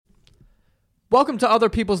Welcome to Other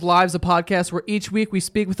People's Lives, a podcast where each week we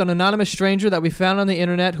speak with an anonymous stranger that we found on the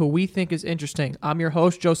internet who we think is interesting. I'm your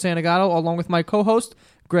host, Joe Santagato, along with my co-host,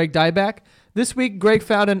 Greg Dyback. This week, Greg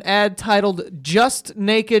found an ad titled Just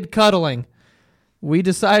Naked Cuddling. We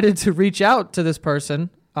decided to reach out to this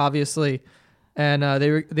person, obviously, and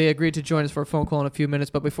they agreed to join us for a phone call in a few minutes.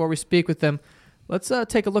 But before we speak with them, let's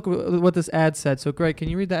take a look at what this ad said. So, Greg, can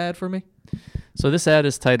you read the ad for me? So this ad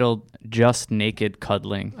is titled Just Naked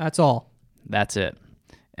Cuddling. That's all. That's it.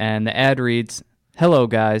 And the ad reads, "Hello,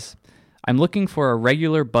 guys. I'm looking for a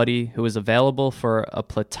regular buddy who is available for a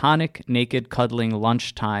platonic naked cuddling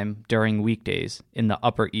lunchtime during weekdays in the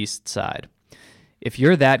Upper East Side. If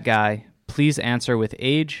you're that guy, please answer with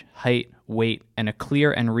age, height, weight, and a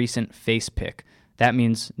clear and recent face pic. That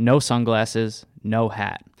means no sunglasses, no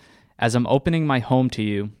hat. As I'm opening my home to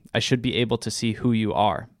you, I should be able to see who you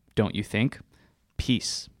are, don't you think?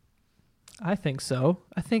 Peace." I think so.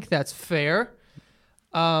 I think that's fair.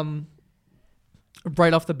 Right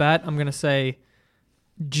off the bat, I'm going to say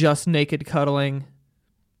just naked cuddling.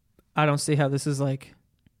 I don't see how this is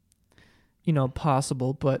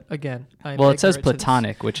possible, but again, it says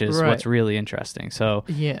platonic, which is what's really interesting. So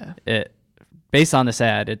yeah, based on this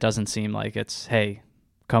ad, it doesn't seem like it's, hey,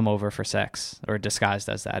 come over for sex or disguised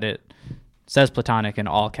as that. It says platonic in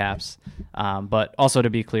all caps. But also to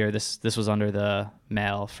be clear, this was under the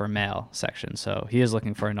male for male section. So he is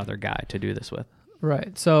looking for another guy to do this with.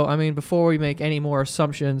 Right. So, before we make any more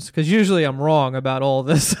assumptions, because usually I'm wrong about all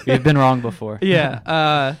this. We've been wrong before.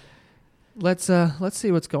 Yeah. Let's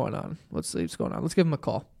see what's going on. Let's give him a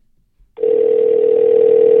call.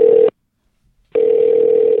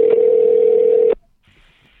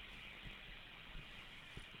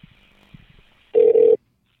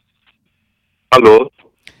 Hello.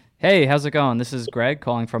 Hey, how's it going? This is Greg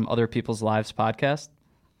calling from Other People's Lives podcast.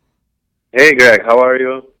 Hey, Greg. How are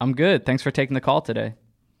you? I'm good. Thanks for taking the call today.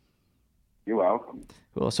 You're welcome.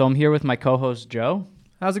 Cool. So I'm here with my co-host, Joe.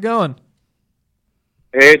 How's it going?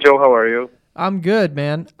 Hey, Joe. How are you? I'm good,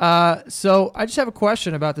 man. So I just have a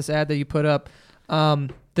question about this ad that you put up.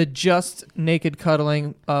 The just naked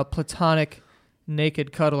cuddling, platonic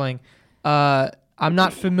naked cuddling. I'm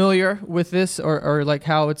not familiar with this or like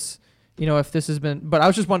how it's, if this has been, but I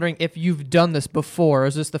was just wondering if you've done this before, or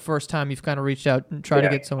is this the first time you've kind of reached out and tried to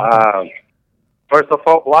get someone? First of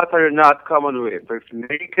all, what are you not common with? With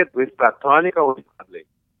naked, with platonic, or with cuddling?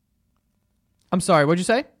 I'm sorry, what'd you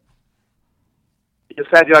say? You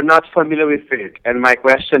said you are not familiar with it, and my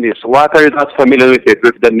question is, what are you not familiar with it?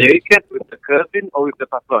 With the naked, with the cuddling, or with the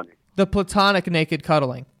platonic? The platonic naked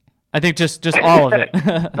cuddling. I think just all of it.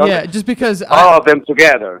 Yeah, just because all of them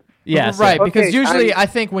together. Yeah, right. Okay, because usually I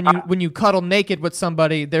think when you cuddle naked with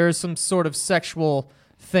somebody, there is some sort of sexual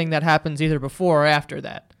thing that happens either before or after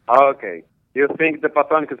that. Okay. You think the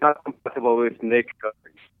platonic is not compatible with naked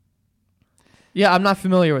cuddling? Yeah, I'm not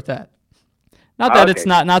familiar with that. Not that it's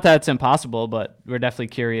not that it's impossible, but we're definitely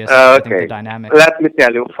curious. Okay. I think the dynamic. Let me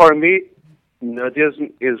tell you. For me,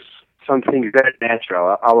 nudism is something very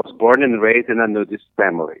natural. I was born and raised in a nudist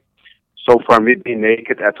family. So for me, being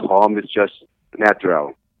naked at home is just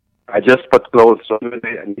natural. I just put clothes on.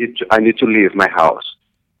 I need to leave my house.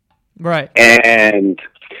 Right. And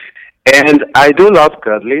I do love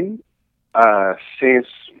cuddling. Since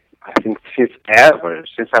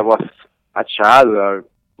I was a child,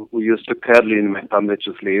 we used to cuddle in my family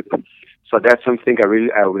to sleep. So that's something I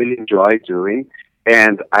really enjoy doing.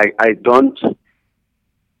 And I don't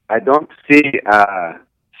see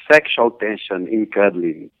sexual tension in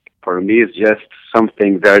cuddling. For me, it's just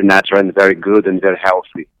something very natural and very good and very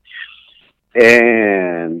healthy.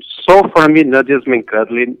 And so for me, nudism and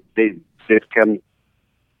cuddling, they come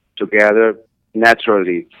together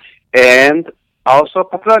naturally. And also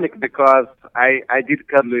platonic, because I did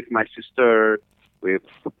cuddle with my sister, with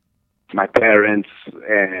my parents,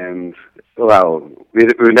 and, we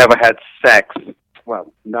never had sex.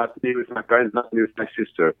 Well, not me with my parents, not me with my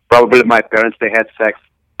sister. Probably my parents, they had sex,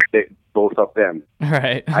 both of them.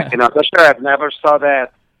 Right. I cannot assure. I've never saw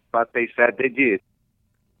that, but they said they did.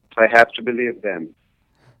 So I have to believe them.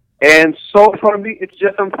 And so for me, it's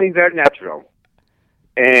just something very natural.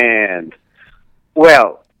 And,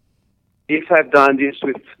 well, if I've done this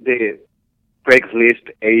with the Craigslist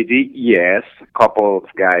AD, yes, a couple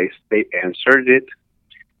of guys, they answered it.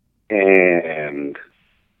 And,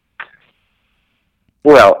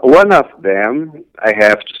 well, one of them, I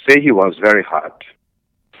have to say he was very hot.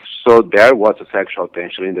 So there was a sexual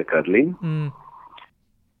tension in the cuddling.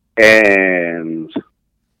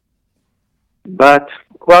 But,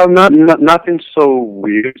 well, nothing so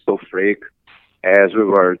weird, so freak, as we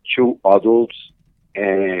were two adults,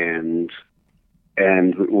 and and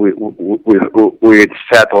we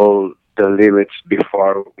settle the limits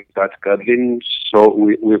before we start cuddling, so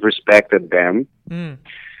we respected them. Mm.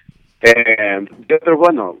 And the other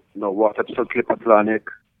one, no, was absolutely platonic,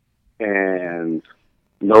 and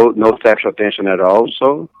no sexual tension at all.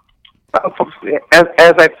 So,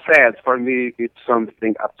 as I've said, for me, it's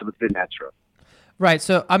something absolutely natural. Right.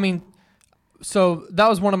 So, I mean, so that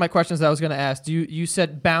was one of my questions that I was going to ask. You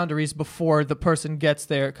set boundaries before the person gets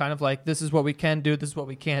there, kind of like, this is what we can do, this is what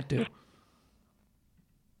we can't do.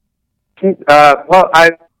 Well,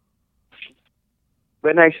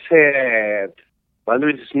 when I said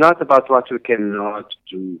boundaries, it's not about what we cannot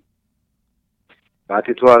do, but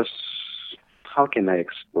it was, how can I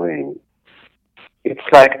explain? It's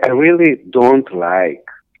like I really don't like.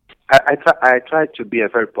 I try to be a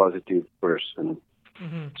very positive person,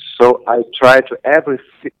 so I try to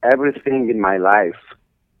everything in my life.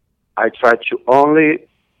 I try to only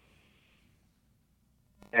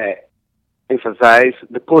emphasize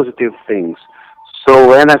the positive things. So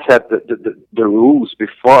when I said the rules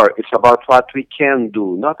before, it's about what we can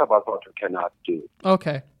do, not about what we cannot do.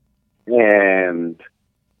 Okay. And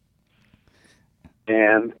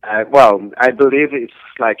I believe it's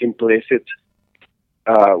like implicit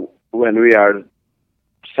when we are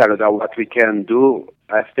settled on what we can do.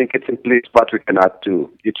 I think it's implicit what we cannot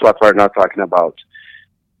do. It's what we're not talking about.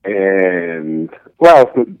 And, well,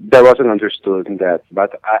 that wasn't understood in that.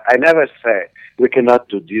 But I never say we cannot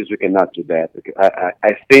do this, we cannot do that.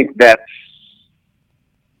 I think that's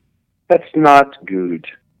not good.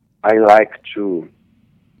 I like to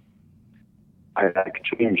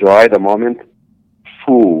enjoy the moment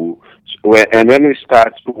full. And when we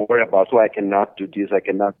start to worry about, I cannot do this, I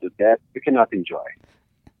cannot do that, we cannot enjoy.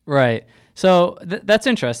 Right. So that's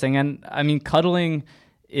interesting. And I mean, cuddling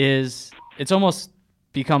it's almost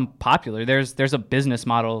become popular. There's a business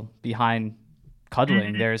model behind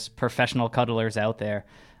cuddling. There's professional cuddlers out there.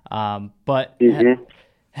 But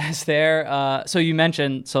is there, so you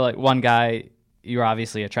mentioned, so like one guy you're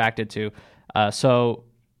obviously attracted to. So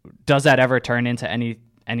does that ever turn into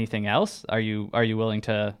anything else? Are you willing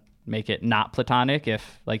to make it not platonic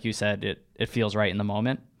if, like you said, it feels right in the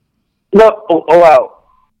moment? No, well,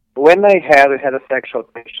 when I had a sexual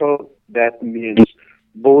tension, that means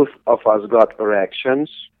both of us got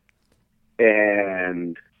erections,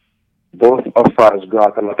 and both of us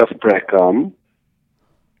got a lot of pre-cum,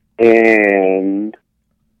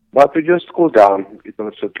 but we just cooled down. It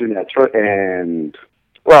was totally natural, and,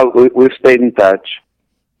 well, we stayed in touch,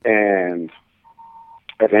 and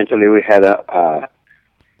eventually we had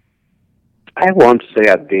I won't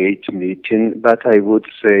say a date meeting, but I would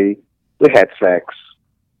say we had sex.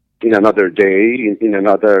 In another day, in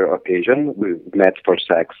another occasion, we met for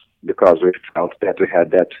sex because we felt that we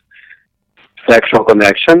had that sexual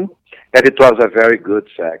connection, and it was a very good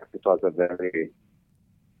sex. It was a very,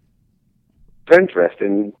 very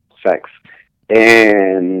interesting sex,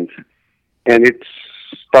 and it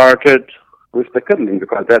started with the cuddling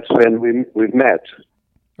because that's when we met.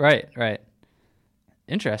 Right.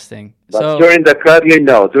 Interesting. But so during the cuddling,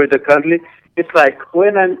 no. During the cuddling, it's like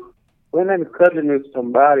when I'm cuddling with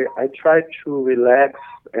somebody, I try to relax,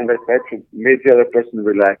 and I try to make the other person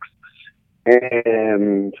relax.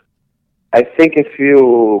 And I think if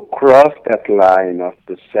you cross that line of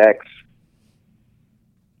the sex,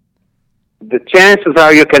 the chances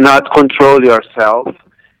are you cannot control yourself,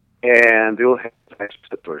 and you'll have sex with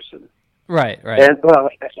the person. Right. And well,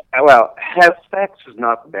 have sex is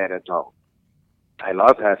not bad at all. I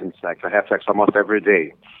love having sex. I have sex almost every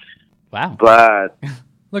day. Wow. But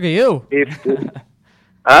Look at you.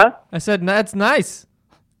 Huh? I said, that's nice.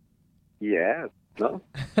 Yeah, no.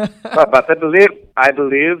 but I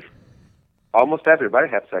believe almost everybody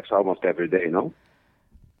has sex almost every day, no?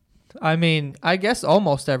 I mean, I guess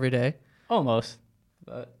almost every day. Almost.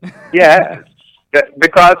 But Yeah,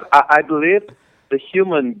 because I believe the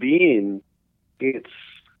human being is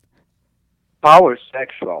power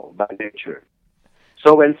sexual by nature.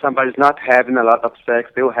 So when somebody's not having a lot of sex,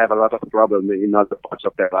 they'll have a lot of problems in other parts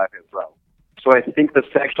of their life as well. So I think the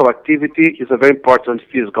sexual activity is a very important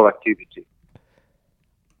physical activity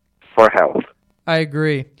for health. I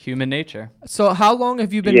agree. human nature. So how long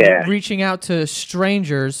have you been Yeah. reaching out to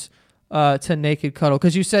strangers to naked cuddle?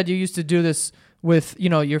 Because you said you used to do this with,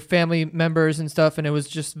 your family members and stuff, and it was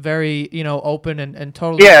just very, open and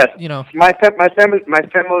totally, Yes. My family,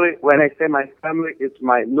 when I say my family, it's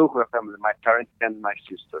my nuclear family, my parents and my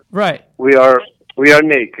sister. Right. We are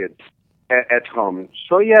naked at home.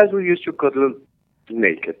 So yes, we used to cuddle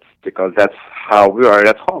naked because that's how we are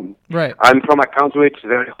at home. Right. I'm from a country it's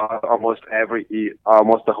very hot almost every year,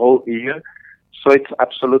 almost the whole year. So it's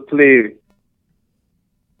absolutely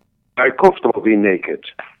very comfortable being naked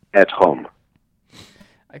at home.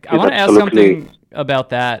 I want to ask something about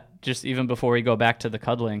that, just even before we go back to the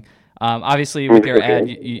cuddling. Obviously, with your ad,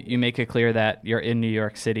 you make it clear that you're in New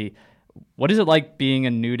York City. What is it like being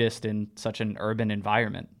a nudist in such an urban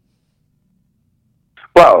environment?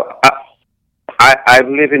 Well, I've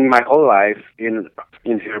lived in my whole life in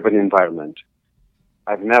the urban environment.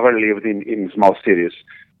 I've never lived in small cities.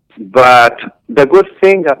 But the good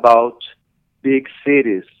thing about big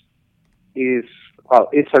cities is, well,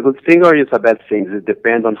 it's a good thing or it's a bad thing. It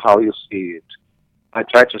depends on how you see it. I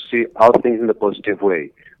try to see all things in a positive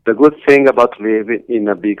way. The good thing about living in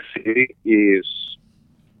a big city is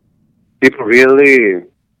people really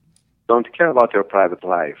don't care about your private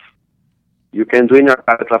life. You can do in your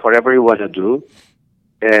private life whatever you want to do,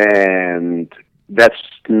 and that's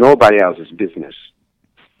nobody else's business.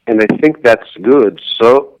 And I think that's good.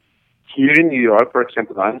 So here in New York, for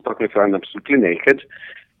example, I'm talking if I'm absolutely naked,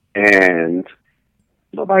 and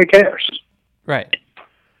nobody cares. Right.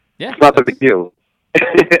 Yeah. It's not a big deal.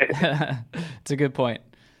 It's a good point.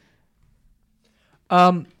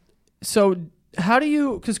 So how do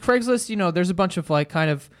you, because Craigslist, you know, there's a bunch of like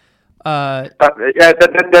kind of, let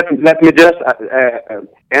me just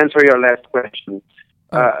answer your last question.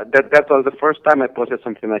 That was the first time I posted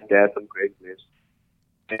something like that on Craigslist.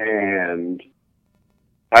 And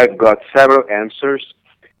I've got several answers.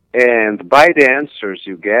 And by the answers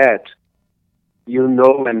you get, you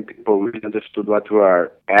know when people really understood what you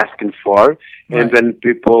are asking for, and when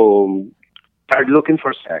people are looking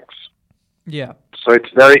for sex. Yeah. So it's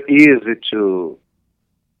very easy to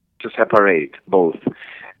separate both.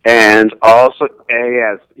 And also,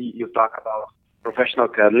 as you talk about professional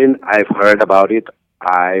cuddling, I've heard about it,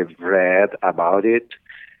 I've read about it,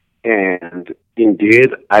 and indeed,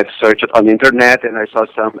 I've searched on the internet and I saw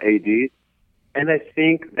some AD, and I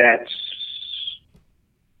think that's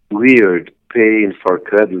weird, paying for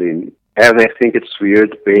cuddling, and I think it's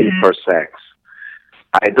weird paying for sex.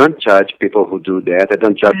 I don't judge people who do that. I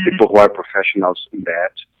don't judge people who are professionals in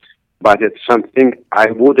that. But it's something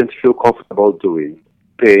I wouldn't feel comfortable doing,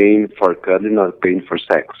 paying for cuddling or paying for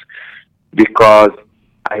sex. Because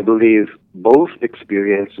I believe both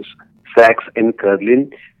experiences, sex and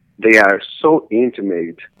cuddling, they are so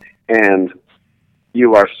intimate and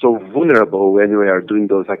you are so vulnerable when you are doing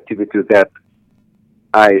those activities that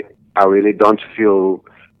I really don't feel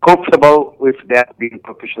comfortable with that being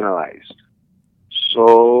professionalized.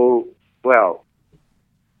 So, well,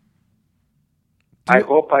 I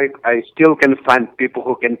hope I still can find people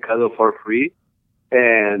who can cuddle for free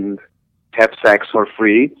and have sex for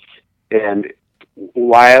free. And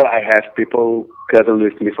while I have people cuddle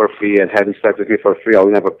with me for free and having sex with me for free, I'll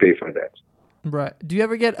never pay for that. Right. Do you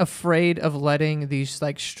ever get afraid of letting these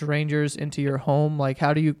like strangers into your home? Like,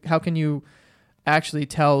 how can you actually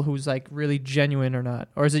tell who's like really genuine or not?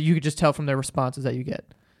 Or is it you could just tell from their responses that you get?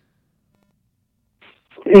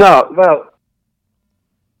 No, well,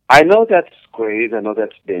 I know that's great, I know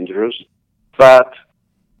that's dangerous, but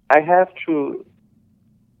I have to,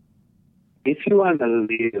 if you want to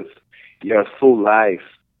live your full life,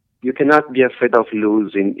 you cannot be afraid of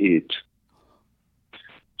losing it.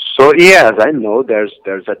 So yes, I know there's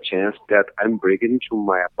a chance that I'm breaking into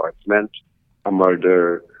my apartment, a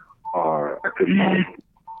murder, or a criminal.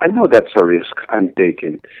 I know that's a risk I'm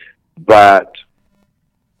taking, but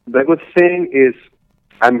the good thing is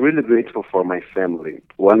I'm really grateful for my family.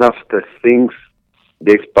 One of the things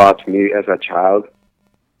they've taught me as a child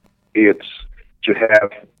is to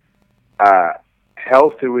have a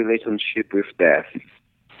healthy relationship with death.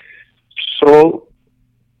 So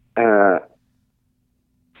I'm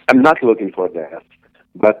not looking for death,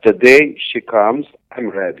 but the day she comes, I'm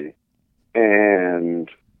ready. And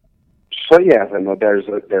so yes, I know there's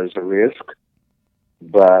a risk,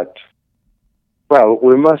 but well,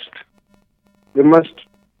 we must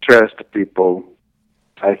trust people.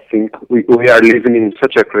 I think we are living in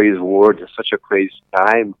such a crazy world, such a crazy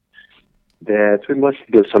time, that we must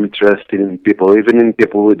build some trust in people, even in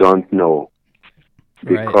people we don't know.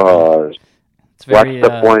 Because what's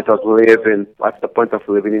the point of living? What's the point of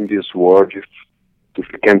living in this world if we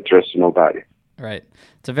can't trust nobody? Right.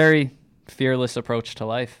 It's a very fearless approach to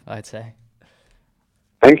life, I'd say.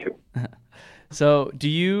 Thank you. So, do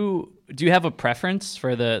you have a preference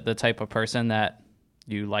for the type of person that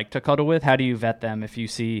you like to cuddle with? How do you vet them if you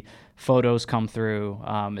see photos come through?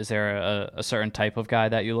 Is there a certain type of guy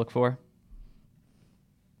that you look for?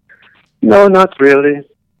 No, not really.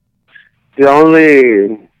 The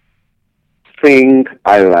only thing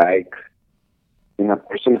I like in a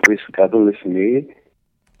person who is cuddle with me,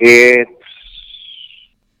 I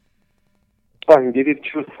can give you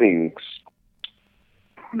two things.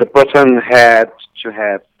 the person had to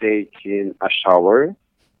have taken a shower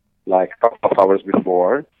like a couple of hours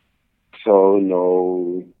before, so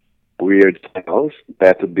no weird smells.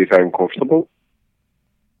 That would be very uncomfortable.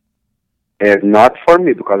 And not for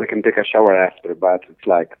me because I can take a shower after, but it's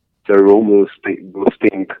like the room will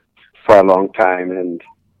stink for a long time, and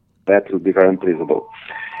that would be very unpleasant.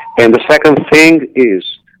 And the second thing is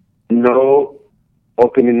no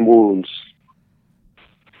opening wounds.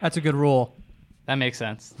 That's a good rule. That makes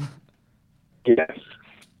sense. Yes,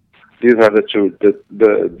 these are the two.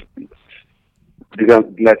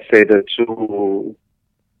 Let's say the two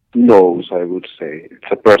no's. I would say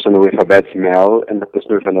it's a person with a bad smell and a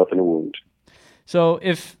person with an open wound. So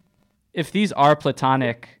if these are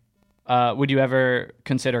platonic, would you ever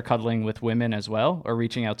consider cuddling with women as well, or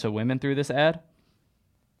reaching out to women through this ad?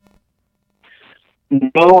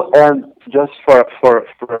 No, and just for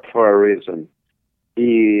a reason.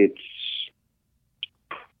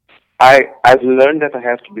 I've learned that I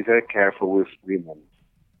have to be very careful with women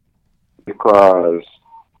because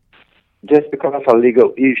of a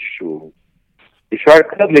legal issue. If you are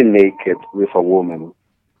cuddling naked with a woman,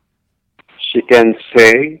 she can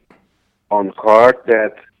say on court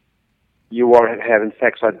that you are having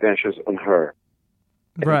sexual adventures on her.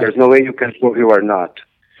 Right. There's no way you can prove you are not.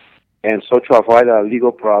 And so to avoid a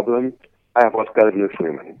legal problem, I avoid cuddling with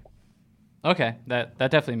women. Okay, that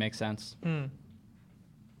definitely makes sense.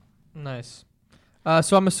 Nice.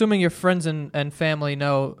 So I'm assuming your friends and family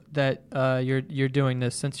know that you're doing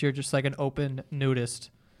this since you're just like an open nudist.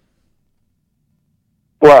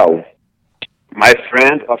 Well, my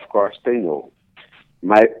friends, of course, they know.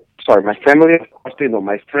 My family, of course, they know.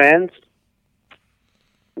 My friends,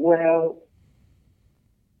 well,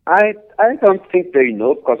 I don't think they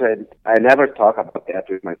know because I never talk about that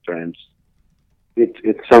with my friends.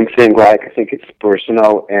 It's something like I think it's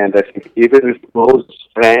personal, and I think even with close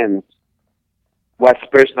friends, what's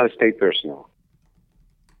personal stays personal.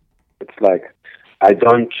 It's like I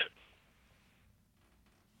don't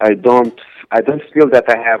feel that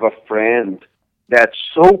I have a friend that's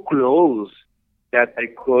so close that I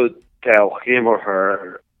could tell him or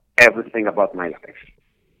her everything about my life.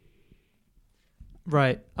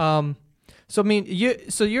 Right. So I mean,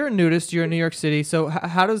 you're a nudist. You're in New York City. So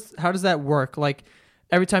how does that work? Like,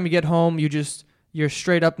 every time you get home, you're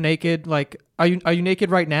straight up naked. Like, are you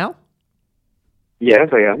naked right now? Yes,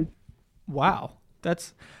 I am. Wow.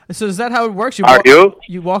 So is that how it works? You?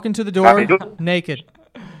 You walk into the door naked.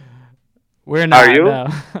 We're not. Are you?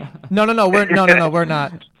 No. No. We're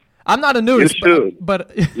not. I'm not a nudist. You should.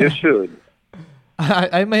 But You should.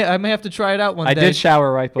 I may have to try it out one day. I did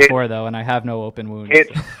shower right before though, and I have no open wounds.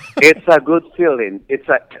 It's a good feeling.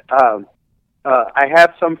 I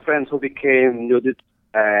have some friends who became nudist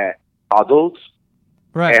adults,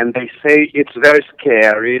 Right. and they say it's very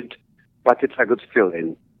scary, but it's a good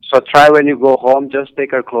feeling. So try when you go home, just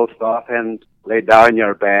take your clothes off and lay down in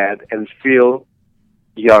your bed and feel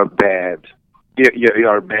your bed,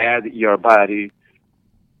 your bed, your body,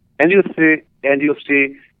 and you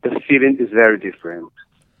see the feeling is very different.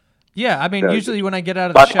 Yeah, I mean, Very usually when I get out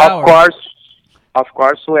of the But shower. of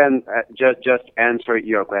course, when just answer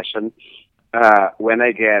your question, when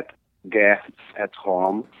I get guests at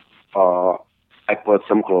home, I put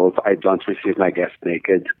some clothes. I don't receive my guests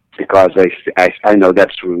naked because I know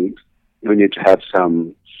that's rude. You need to have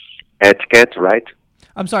some etiquette, right?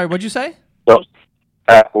 I'm sorry, what'd you say? So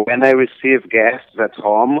when I receive guests at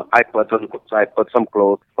home, I put some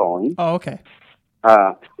clothes on. Oh, okay.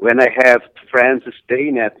 When I have friends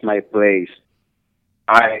staying at my place,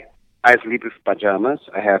 I sleep with pajamas.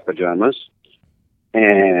 I have pajamas,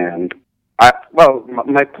 and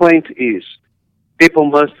my point is, people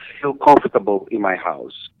must feel comfortable in my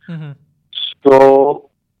house. Mm-hmm. So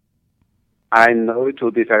I know it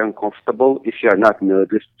will be very uncomfortable if you are not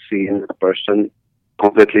noticed seeing a person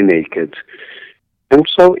completely naked. And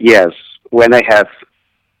so, yes, when I have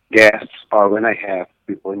guests or when I have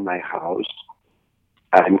people in my house,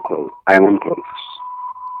 I'm on clothes.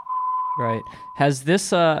 Right. Has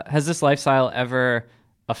this lifestyle ever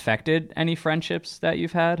affected any friendships that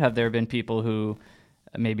you've had? Have there been people who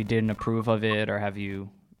maybe didn't approve of it, or have you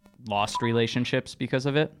lost relationships because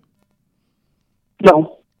of it?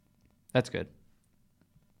 No. That's good.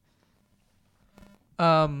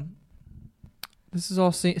 This is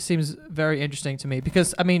all seems very interesting to me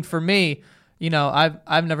because I mean, for me,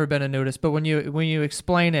 I've never been a nudist, but when you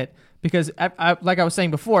explain it, because I like I was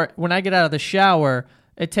saying before, when I get out of the shower,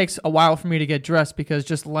 it takes a while for me to get dressed because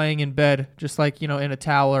just laying in bed, just like in a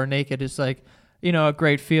towel or naked, is like a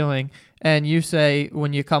great feeling. And you say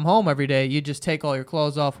when you come home every day, you just take all your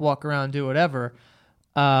clothes off, walk around, do whatever.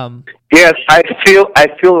 Yes, I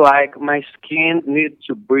feel like my skin needs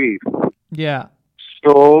to breathe. Yeah.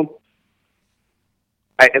 So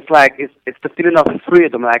it's like it's the feeling of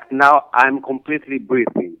freedom. Like now I'm completely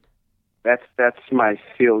breathing. That's my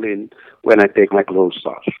feeling when I take my clothes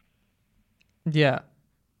off. Yeah.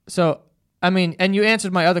 So, I mean, and you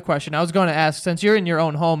answered my other question. I was going to ask, since you're in your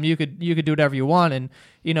own home, you could do whatever you want, and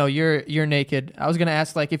you're naked. I was going to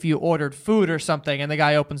ask, like, if you ordered food or something, and the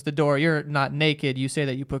guy opens the door, you're not naked. You say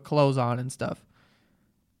that you put clothes on and stuff.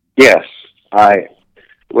 Yes, I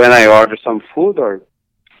when I order some food, or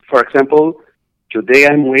for example, today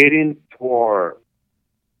I'm waiting for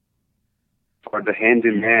the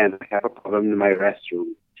handyman. I have a problem in my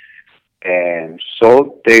restroom, and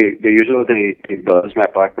so they usually they buzz my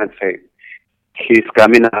apartment, say he's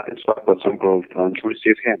coming out, so I put some clothes on to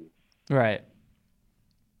receive him. Right.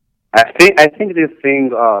 I think this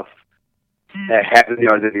thing of having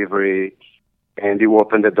your delivery and you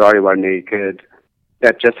open the door, you are naked.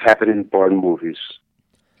 That just happened in porn movies.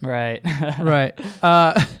 Right. Right.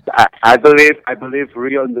 I believe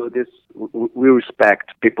real nudists we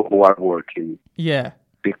respect people who are working Yeah.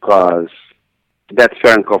 because that's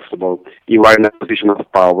very uncomfortable. You are in a position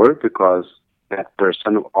of power because that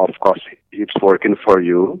person, of course, is working for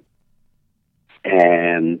you,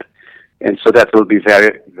 and so that will be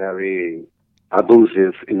very very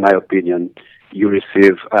abusive, in my opinion. You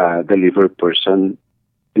receive a delivery person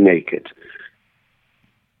naked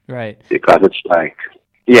Right. because it's like,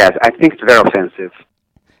 yes, I think it's very offensive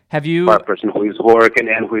Have you for a person who is working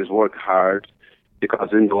and who is work hard. Because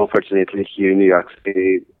unfortunately here in New York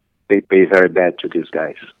City, they pay very bad to these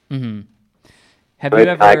guys. mhm. Have So you it's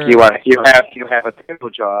ever like you have a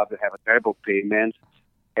terrible job, you have a terrible payment,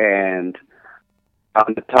 and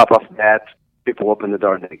on the top of that, people open the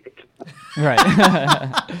door naked. Right.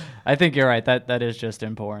 I think you're right. That is just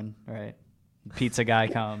in porn, right? Pizza guy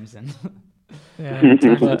comes and Yeah. It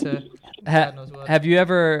turns into God knows what.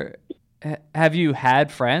 have you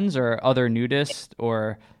had friends or other nudists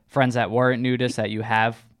or friends that weren't nudists that you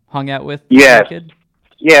have hung out with Yes. naked?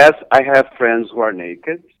 Yes, I have friends who are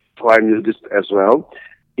naked, who are nudist as well.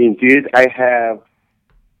 Indeed,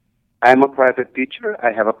 I'm a private teacher.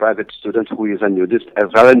 I have a private student who is a nudist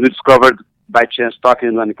as well, and we discovered by chance talking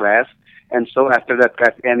in one class. And so after that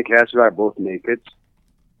class, any class, we are both naked.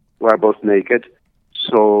 We are both naked.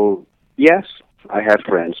 So yes, I have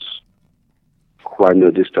friends who are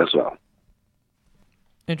nudist as well.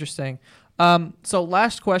 Interesting. So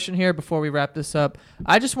last question here before we wrap this up.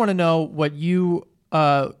 I just want to know what you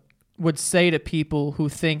would say to people who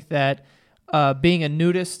think that being a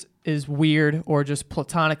nudist is weird or just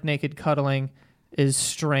platonic naked cuddling is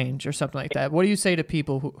strange or something like that. What do you say to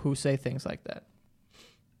people who say things like that?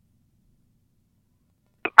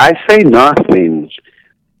 I say nothing.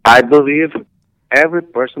 I believe every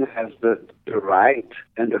person has the right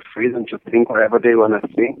and the freedom to think whatever they want to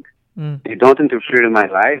think. They don't interfere in my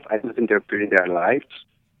life. I don't interfere in their lives.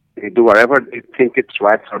 They do whatever they think it's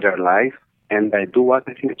right for their life, and I do what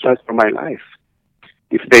I think it's right for my life.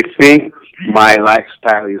 If they think my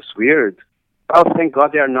lifestyle is weird, well, thank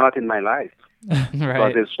God they are not in my life because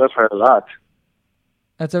Right. they suffer a lot.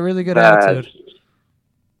 That's a really good But attitude.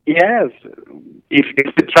 yes, if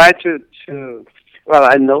you try to, well,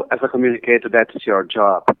 I know as a communicator that's your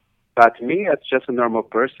job, but me as just a normal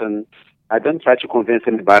person, I don't try to convince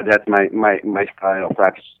anybody that my style of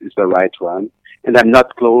life is the right one, and I'm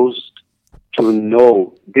not closed to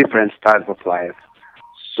know different styles of life.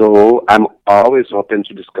 So I'm always open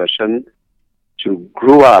to discussion, to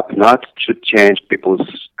grow up, not to change people's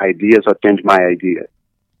ideas or change my idea.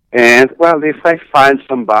 And well, if I find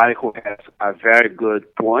somebody who has a very good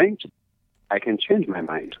point, I can change my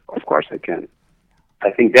mind. Of course I can.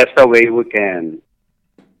 I think that's the way we can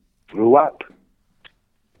grow up.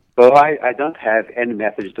 So I don't have any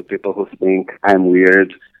message to people who think I'm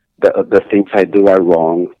weird, the things I do are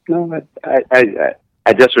wrong. No,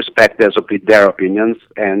 I just respect their opinions,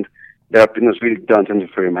 and their opinions really don't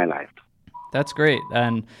interfere in my life. That's great.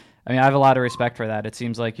 And I mean, I have a lot of respect for that. It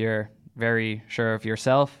seems like you're very sure of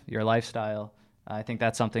yourself, your lifestyle. I think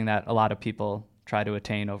that's something that a lot of people try to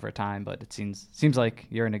attain over time, but it seems like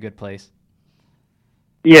you're in a good place.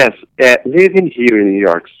 Yes, living here in New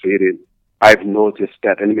York City, I've noticed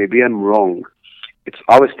that, and maybe I'm wrong. It's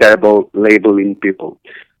always terrible labeling people,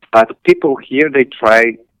 but people here they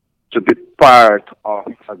try to be part of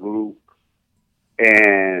a group,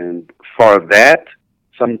 and for that,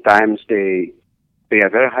 sometimes they pay a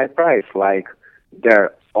very high price, like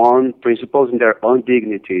their own principles and their own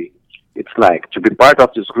dignity. It's like to be part of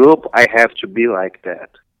this group, I have to be like that,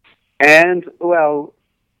 and well,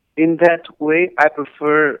 in that way, I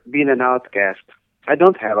prefer being an outcast. I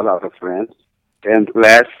don't have a lot of friends, and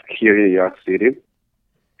less here in New York City,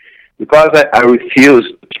 because I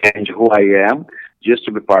refuse to change who I am just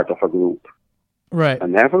to be part of a group. Right. I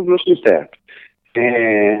never will do that.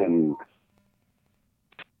 And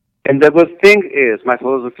the good thing is, my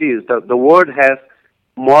philosophy is that the world has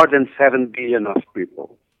more than 7 billion of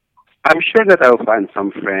people. I'm sure that I will find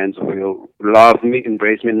some friends who will love me,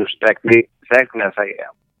 embrace me, and respect me exactly as I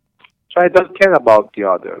am. So I don't care about the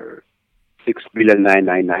other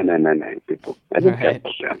 6,999,999 people. I don't care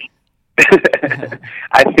about them.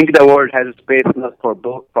 I think the world has space enough for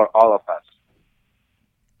all of us.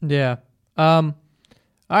 Yeah. All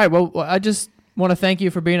right. Well, I just want to thank you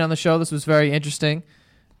for being on the show. This was very interesting.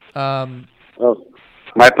 Oh,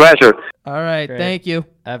 my pleasure. All right. Great. Thank you.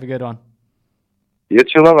 Have a good one. You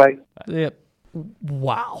too. Bye-bye. Yep.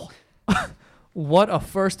 Wow. What a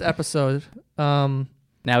first episode.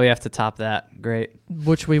 Now we have to top that. Great.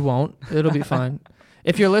 Which we won't. It'll be fine.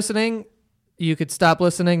 If you're listening, you could stop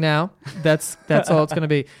listening now. That's all it's going to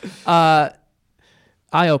be.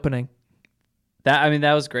 Eye-opening.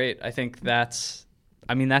 That was great. I think that's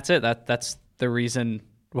it. That's the reason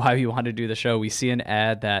why we want to do the show. We see an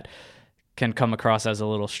ad that can come across as a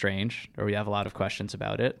little strange, or we have a lot of questions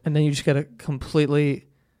about it. And then you just get a completely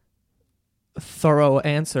thorough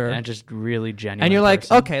answer. And just really genuine. And you're like,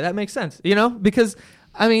 person. okay, that makes sense. Because,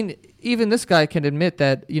 even this guy can admit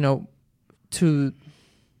that, to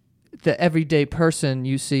the everyday person,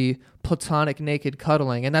 you see platonic naked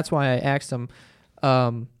cuddling. And that's why I asked him,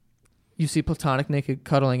 you see platonic naked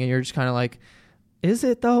cuddling and you're just kind of like, is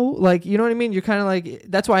it though? Like, you know what I mean? You're kind of like,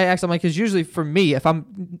 that's why I asked him, like, because usually for me, if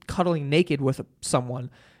I'm cuddling naked with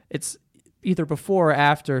someone, it's either before or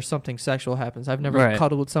after something sexual happens. I've never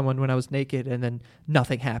cuddled with someone when I was naked and then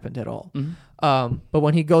nothing happened at all. Mm-hmm. But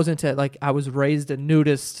when he goes into, like, I was raised a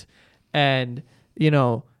nudist and,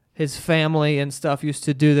 his family and stuff used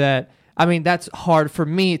to do that. That's hard for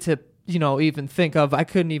me to, even think of. I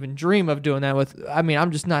couldn't even dream of doing that with,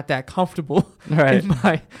 I'm just not that comfortable in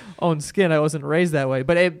my own skin. I wasn't raised that way.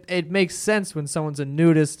 But it makes sense when someone's a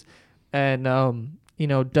nudist and,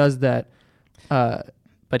 does that.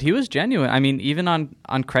 But he was genuine. Even on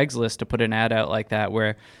Craigslist, to put an ad out like that,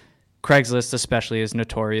 where Craigslist especially is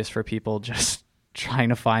notorious for people just trying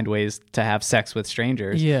to find ways to have sex with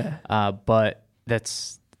strangers. Yeah. But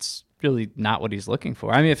it's really not what he's looking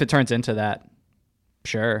for. If it turns into that,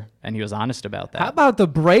 sure. And he was honest about that. How about the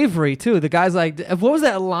bravery too? The guy's like, what was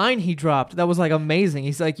that line he dropped? That was like amazing.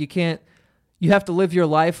 He's like, you have to live your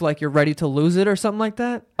life like you're ready to lose it or something like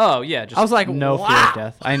that. Oh yeah. Just I was like, no wow. fear of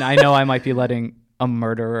death. I know I might be letting a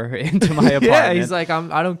murderer into my apartment. Yeah, he's like,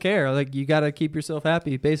 I don't care. Like, you got to keep yourself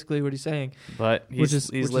happy. Basically, what he's saying. But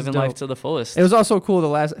he's living life to the fullest. It was also cool. The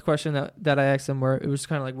last question that I asked him, where it was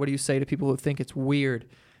kind of like, what do you say to people who think it's weird?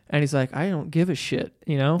 And he's like, I don't give a shit,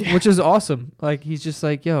 which is awesome. Like, he's just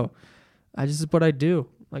like, yo, this is what I do.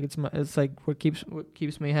 Like, it's like what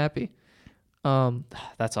keeps me happy.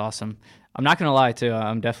 That's awesome. I'm not gonna lie too.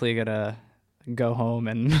 I'm definitely gonna go home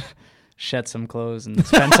and shed some clothes and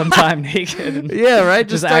spend some time naked. And yeah, right.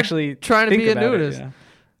 Just actually trying to be a nudist. Yeah.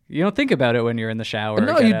 You don't think about it when you're in the shower.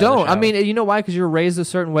 No, you don't. You know why? Because you're raised a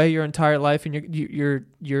certain way your entire life, and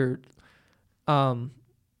you're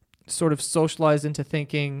sort of socialized into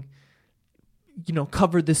thinking,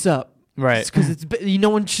 cover this up, right? Because no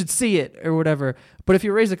one should see it or whatever. But if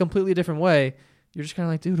you're raised a completely different way, you're just kind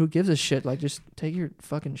of like, dude, who gives a shit? Like, just take your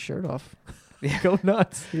fucking shirt off. Go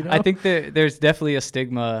nuts. I think that there's definitely a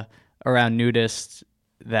stigma around nudists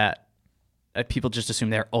that people just assume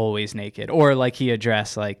they're always naked, or like he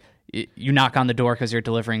addressed, like you knock on the door because you're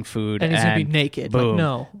delivering food and he's gonna be naked. Boom. Like,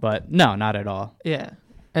 no, but no, not at all. Yeah.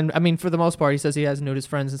 And for the most part, he says he has nudist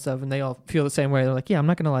friends and stuff, and they all feel the same way. They're like, yeah, I'm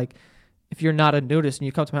not gonna, like, if you're not a nudist and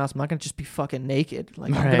you come to my house, I'm not gonna just be fucking naked.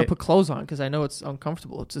 Like, I'm gonna put clothes on because I know it's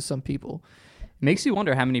uncomfortable to some people. Makes you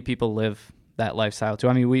wonder how many people live that lifestyle too.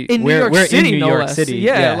 We're in New York City.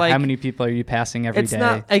 Yeah, like, how many people are you passing every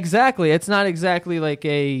day? It's not exactly like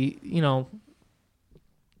a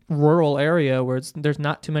rural area where there's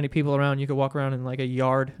not too many people around. You could walk around in like a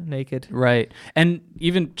yard naked. Right. And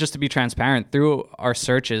even just to be transparent, through our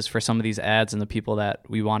searches for some of these ads and the people that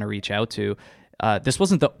we want to reach out to, this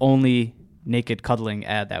wasn't the only naked cuddling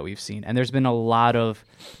ad that we've seen. And there's been a lot of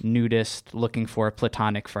nudists looking for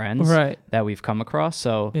platonic friends that we've come across.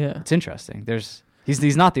 So it's interesting.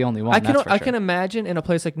 He's not the only one. I can imagine in a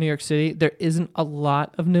place like New York City, there isn't a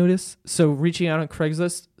lot of nudists. So reaching out on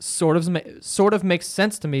Craigslist sort of makes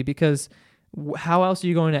sense to me, because how else are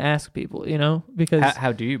you going to ask people, you know? Because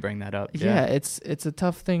How do you bring that up? yeah, it's a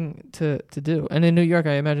tough thing to do. And in New York,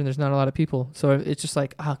 I imagine there's not a lot of people. So it's just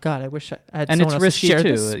like, oh God, I wish I had And someone it's else to risky share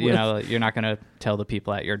too. this You with. know, you're not going to tell the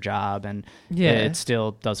people at your job, and Yeah. it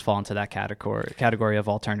still does fall into that category of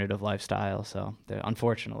alternative lifestyle. So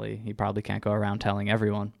unfortunately, you probably can't go around telling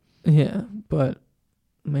everyone. Yeah, but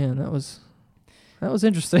man, that was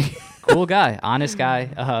interesting. Cool guy, honest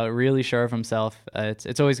guy, really sure of himself.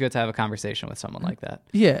 It's always good to have a conversation with someone like that.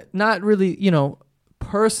 Yeah, not really, you know,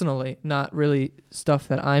 personally, not really stuff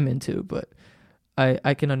that I'm into, but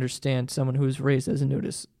I can understand someone who's raised as a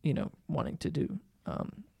nudist, you know, wanting to do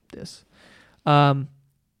this.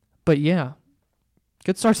 But yeah,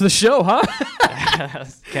 good start to the show, huh?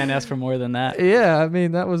 Can't ask for more than that. Yeah, I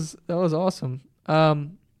mean that was awesome.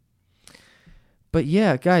 But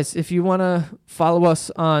yeah, guys, if you want to follow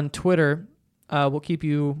us on Twitter, we'll keep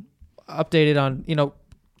you updated on, you know,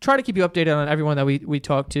 try to keep you updated on everyone that we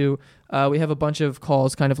talk to. We have a bunch of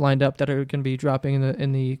calls kind of lined up that are going to be dropping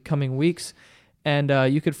in the coming weeks. And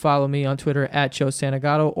you could follow me on Twitter at Joe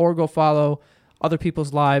Santagato, or go follow other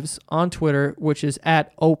people's lives on Twitter, which is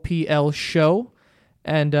at OPL Show.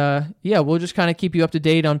 And yeah, we'll just kind of keep you up to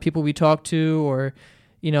date on people we talk to, or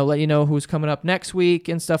you know, let you know who's coming up next week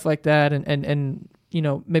and stuff like that, and you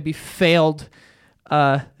know, maybe failed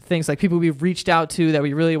things like people we've reached out to that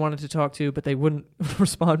we really wanted to talk to, but they wouldn't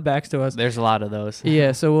respond back to us. There's a lot of those.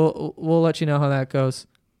 Yeah, so we'll let you know how that goes.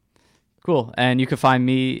 Cool. And you can find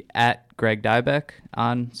me at Greg Dybeck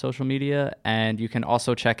on social media, and you can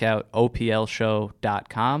also check out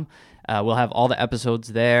oplshow.com. We'll have all the episodes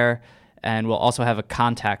there, and we'll also have a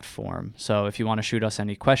contact form. So if you want to shoot us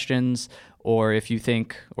any questions, or if you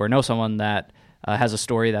think or know someone that has a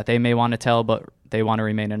story that they may want to tell but they want to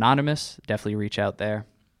remain anonymous, definitely reach out there.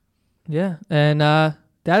 Yeah, and that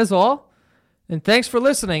is all. And thanks for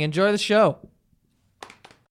listening. Enjoy the show.